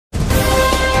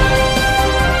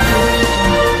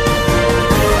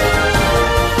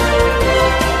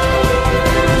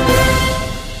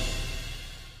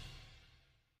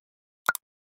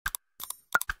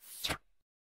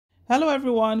Hello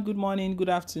everyone, good morning, good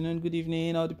afternoon, good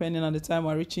evening, or depending on the time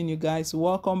we're reaching you guys.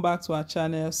 Welcome back to our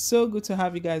channel. So good to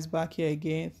have you guys back here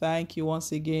again. Thank you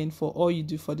once again for all you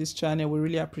do for this channel. We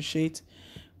really appreciate.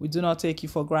 We do not take you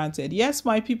for granted. Yes,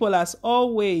 my people, as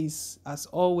always,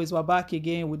 we're back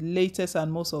again with latest and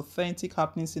most authentic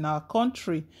happenings in our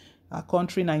country,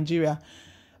 Nigeria.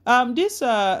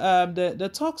 The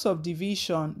talks of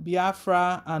division,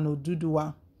 Biafra and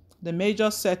Oduduwa, the major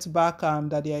setback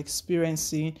that they are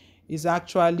experiencing is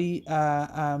actually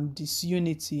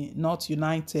disunity, not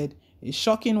united. A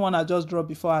shocking one I just dropped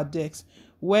before our decks,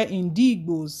 where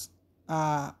Ndi-Igbos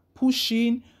are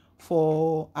pushing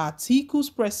for Atiku's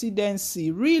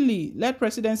presidency. Really, let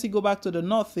presidency go back to the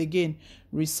north again.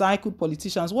 Recycled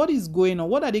politicians. What is going on?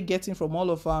 What are they getting from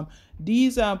all of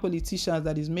these politicians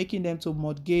that is making them to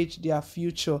mortgage their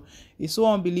future? It's so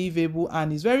unbelievable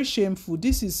and it's very shameful.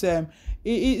 This is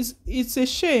it's a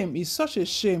shame. It's such a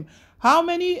shame. How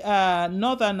many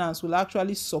northerners will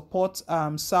actually support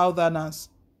southerners,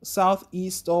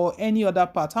 southeast or any other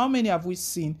part? How many have we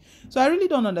seen? So I really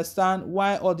don't understand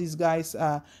why all these guys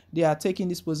they are taking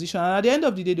this position, and at the end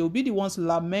of the day they will be the ones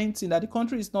lamenting that the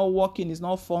country is not working, is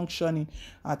not functioning.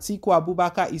 Atiku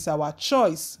Abubakar is our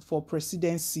choice for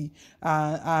presidency,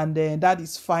 and that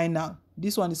is final.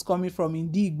 This one is coming from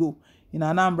Ndi-Igbo in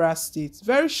Anambra State.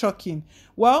 Very shocking.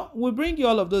 Well, we'll bring you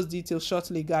all of those details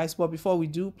shortly, guys. But before we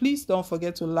do, please don't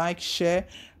forget to like, share,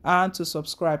 and to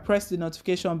subscribe. Press the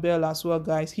notification bell as well,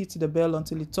 guys. Hit the bell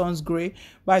until it turns gray.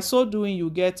 By so doing, you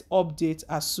get updates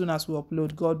as soon as we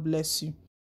upload. God bless you.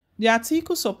 The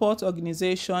Atiku Support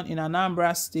Organization in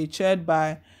Anambra State, chaired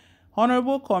by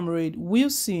Honorable Comrade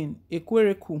Wilson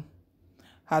Ekwereku,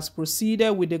 has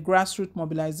proceeded with the grassroots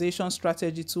mobilization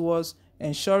strategy towards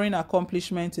ensuring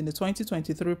accomplishment in the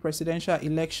 2023 presidential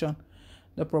election.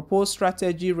 The proposed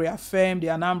strategy reaffirmed the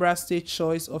Anambra State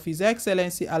choice of His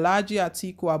Excellency Alhaji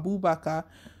Atiku Abubakar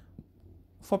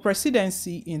for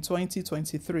presidency in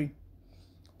 2023.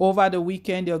 Over the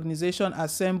weekend, the organization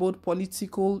assembled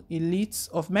political elites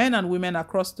of men and women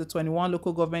across the 21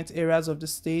 local government areas of the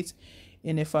state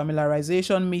in a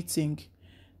familiarization meeting.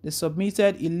 The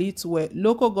submitted elites were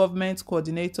local government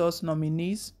coordinators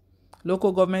nominees,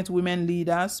 local government women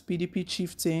leaders, PDP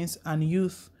chieftains, and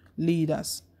youth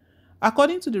leaders.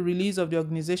 According to the release of the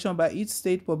organization by its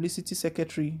state publicity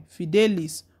secretary,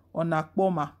 Fidelis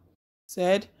Onakpoma,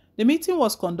 said the meeting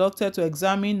was conducted to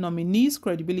examine nominees'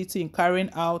 credibility in carrying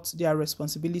out their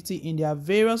responsibility in their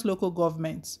various local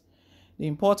governments. The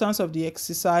importance of the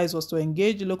exercise was to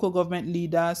engage the local government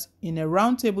leaders in a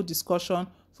roundtable discussion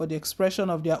for the expression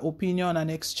of their opinion and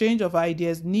exchange of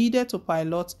ideas needed to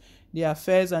pilot the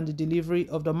affairs and the delivery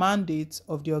of the mandate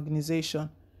of the organization.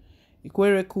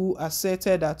 Ekwereku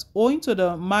asserted that owing to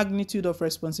the magnitude of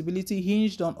responsibility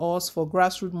hinged on us for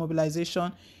grassroots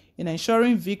mobilization in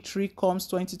ensuring victory comes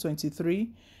 2023,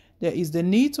 there is the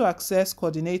need to access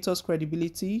coordinators'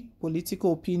 credibility,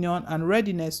 political opinion, and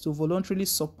readiness to voluntarily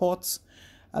support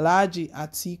Alhaji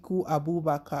Atiku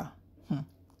Abubakar.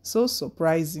 So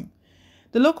surprising.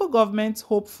 The local government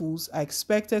hopefuls are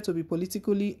expected to be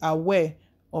politically aware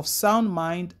of sound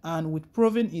mind and with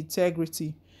proven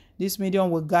integrity. This medium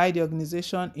will guide the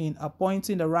organization in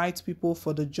appointing the right people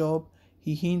for the job,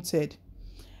 he hinted.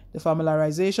 The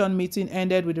familiarization meeting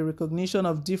ended with the recognition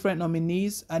of different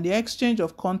nominees and the exchange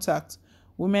of contact.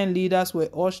 Women leaders were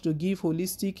urged to give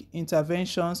holistic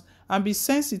interventions and be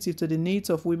sensitive to the needs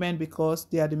of women because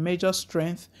they are the major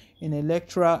strength in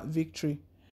electoral victory.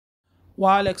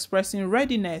 While expressing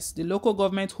readiness, the local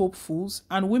government hopefuls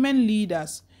and women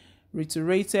leaders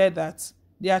reiterated that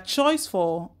their choice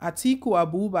for Atiku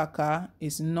Abubakar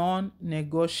is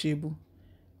non-negotiable.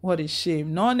 What a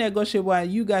shame. Non-negotiable,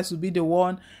 and you guys will be the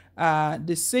one,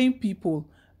 the same people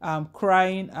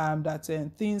crying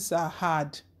that things are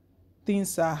hard.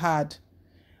 Things are hard.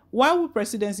 Why would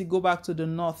presidency go back to the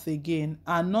north again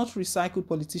and not recycle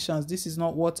politicians? This is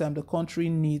not what the country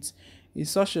needs.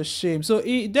 It's such a shame. So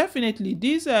definitely,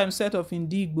 these set of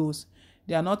Ndi-Igbos,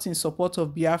 they are not in support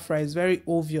of Biafra. It's very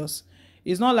obvious.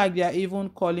 It's not like they are even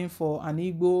calling for an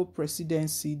Igbo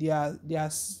presidency. They are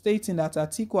stating that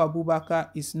Atiku Abubakar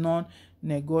is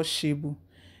non-negotiable.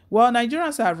 Well,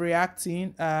 Nigerians are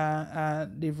reacting.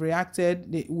 They've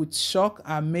reacted with shock,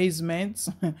 amazement,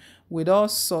 with all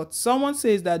sorts. Someone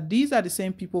says that these are the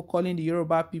same people calling the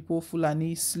Yoruba people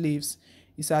Fulani slaves.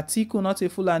 Is Atiku not a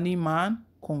Fulani man?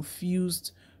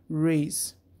 Confused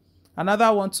race.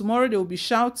 Another one, tomorrow they will be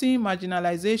shouting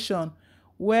marginalization,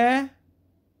 whereas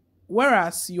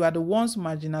you are the ones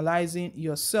marginalizing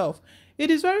yourself.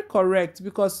 It is very correct,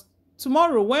 because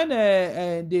tomorrow when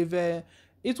they've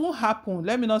it won't happen.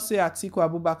 Let me not say Atiku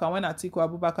Abubakar. When Atiku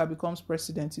Abubakar becomes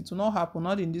president, it will not happen.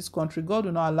 Not in this country. God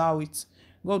will not allow it.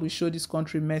 God will show this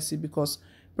country mercy, because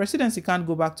presidency can't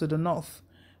go back to the north.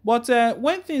 But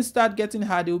when things start getting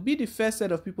hard, it will be the first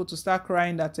set of people to start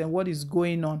crying that what is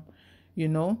going on, you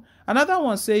know. Another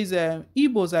one says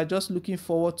Igbos are just looking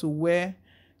forward to where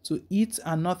to eat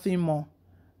and nothing more.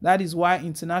 That is why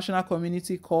international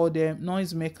community call them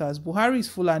noisemakers. Buhari is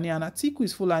Fulani and Atiku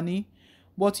is Fulani.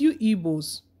 But you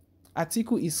Igbos,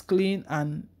 Atiku is clean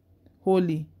and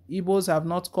holy. Igbos have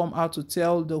not come out to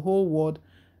tell the whole world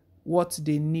what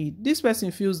they need. This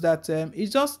person feels that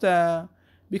it's just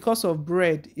because of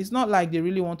bread. It's not like they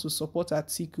really want to support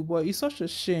Atiku, but it's such a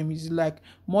shame. It's like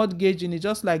mortgaging. It's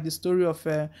just like the story of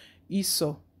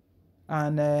Esau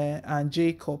and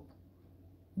Jacob.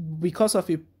 Because of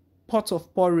a pot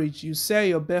of porridge, you sell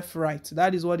your birthright.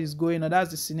 That is what is going on.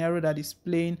 That's the scenario that is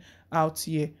playing out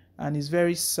here. And it's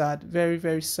very sad, very,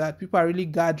 very sad. People are really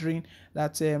gathering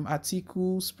that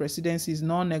Atiku's presidency is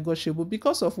non-negotiable.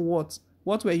 Because of what?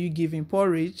 What were you giving?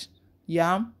 Porridge?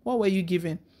 Yam? What were you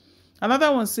giving?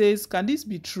 Another one says, can this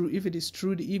be true? If it is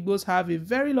true, the Igbos have a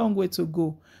very long way to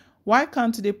go. Why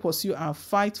can't they pursue and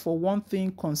fight for one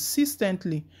thing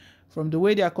consistently? From the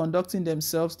way they are conducting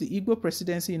themselves, the Igbo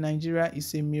presidency in Nigeria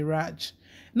is a mirage.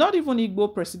 Not even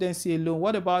Igbo presidency alone.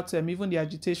 What about even the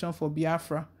agitation for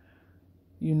Biafra?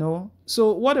 You know,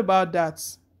 so what about that?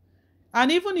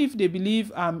 And even if they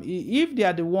believe, if they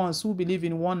are the ones who believe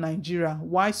in one Nigeria,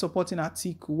 why supporting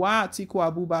Atiku? Why Atiku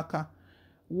Abubakar?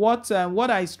 What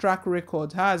are his track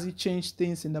record? How has he changed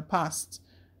things in the past?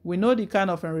 We know the kind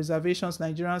of reservations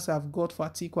Nigerians have got for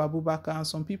Atiku Abubakar, and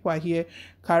some people are here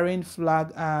carrying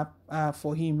flag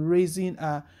for him, raising,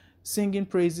 singing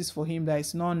praises for him that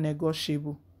is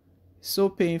non-negotiable. So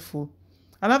painful.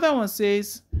 Another one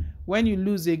says, when you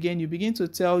lose again, you begin to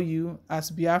tell you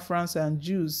as Biafrans and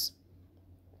Jews,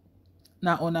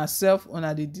 now on ourselves, on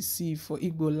they deceive for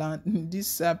Igbo land.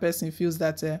 This person feels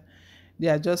that they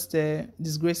are just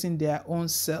disgracing their own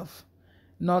self,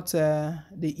 not the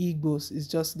Igbos. It's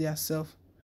just their self.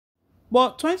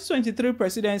 But 2023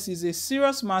 presidency is a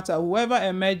serious matter. Whoever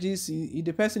emerges,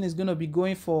 the person is going to be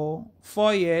going for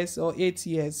 4 years or 8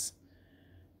 years,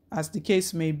 as the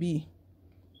case may be.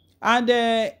 And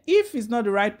if it's not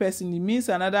the right person, it means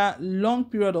another long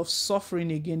period of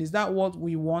suffering again. Is that what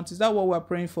we want? Is that what we're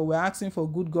praying for? We're asking for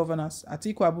good governance.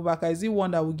 Atiku Abubakar, is he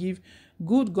one that will give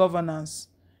good governance?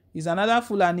 Is another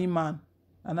Fulani man.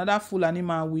 Another Fulani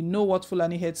man. We know what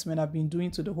Fulani headsmen have been doing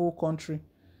to the whole country.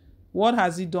 What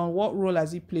has he done? What role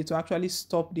has he played to actually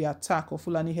stop the attack of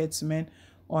Fulani headsmen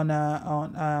on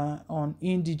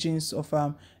indigenes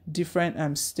of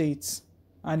different states?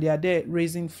 And they are there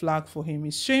raising flag for him.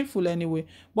 It's shameful anyway.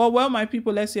 But well, my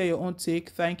people, let's hear your own take.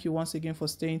 Thank you once again for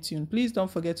staying tuned. Please don't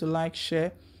forget to like,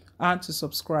 share, and to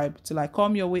subscribe till I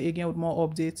come your way again with more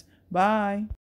updates. Bye.